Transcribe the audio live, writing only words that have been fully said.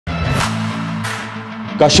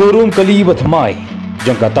Ka showroom kali batmai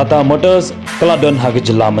jong ka Tata Motors Kaladon hag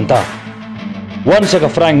Jylla menta. One shaka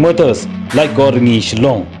Frank Motors like Gorngi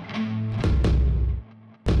Shillong.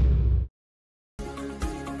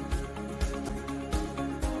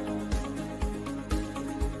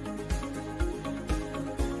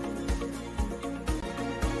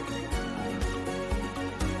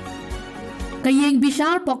 Kayeng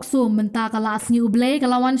bishar pokso menta kala asni uble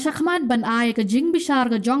kalawan syakmat ban ay ka jing bishar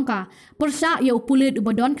ka jongka persya ya pulit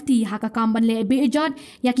ubadon kti haka kamban le beijot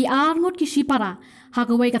ya ki arngut ki shipara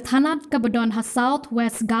haka way ka thanat ka badon ha South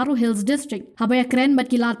West Garo Hills District habaya kren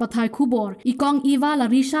bat kilat pathai Khubor ikong Eva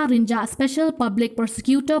Larisha Rinja Special Public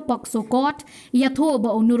Prosecutor Pokso Court ya tho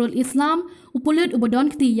ba Nurul Islam upulit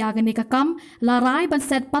ubadon kti ya gane ka kam larai ban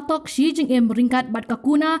set phatok shi jingim ringkat bat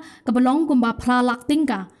kakuna kabalong kumba pralak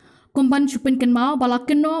tingka kumban chupin kenmau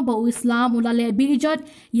balakeno bau Islam ulale beijot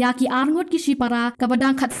ya ki arngut ki shipara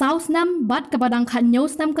kabadang khat south nam bat kabadang khat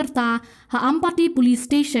news nam kerta ha ampati police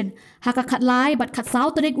station haka khat lai bat khat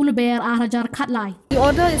south rek ulber arajar khat lai. The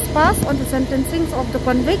order is passed on the sentencing of the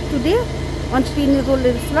convict today on Sri Nurul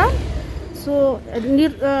Islam. So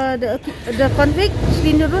the convict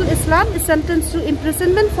Sri Nurul Islam is sentenced to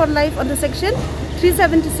imprisonment for life under section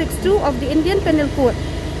 376(2) of the Indian Penal Code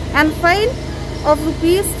and fine of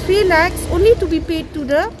rupees 3 lakhs only to be paid to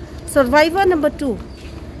the survivor number 2.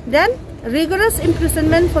 Then rigorous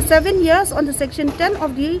imprisonment for 7 years on the section 10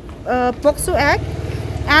 of the POCSO Act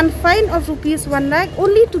and fine of rupees 1 lakh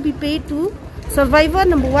only to be paid to survivor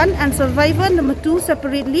number 1 and survivor number 2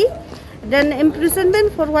 separately. Then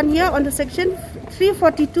imprisonment for 1 year on the section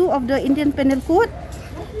 342 of the Indian Penal Code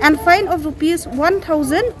and fine of rupees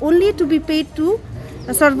 1,000 only to be paid to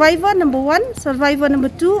survivor number 1, survivor number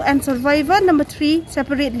 2 and survivor number 3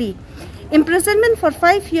 separately. Imprisonment for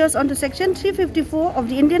 5 years under section 354 of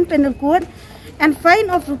the Indian Penal Code and fine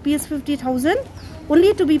of rupees 50,000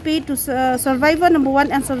 only to be paid to survivor number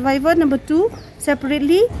 1 and survivor number 2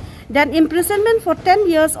 separately. Then imprisonment for 10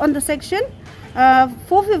 years under section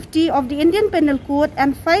 450 of the Indian Penal Code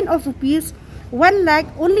and fine of rupees 1 lakh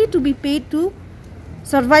only to be paid to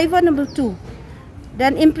survivor number 2.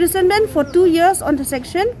 Then imprisonment for 2 years on the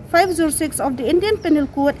section 506 of the Indian Penal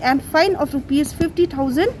Code and fine of rupees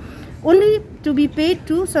 50,000 only to be paid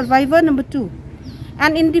to survivor number 2.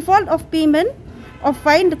 And in default of payment of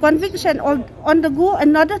fine, the convict shall undergo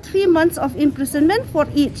another 3 months of imprisonment for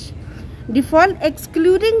each default,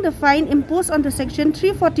 excluding the fine imposed on the section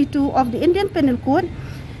 342 of the Indian Penal Code,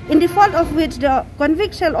 in default of which the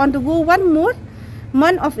convict shall undergo 1 more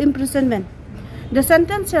month of imprisonment. The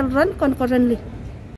sentence shall run concurrently.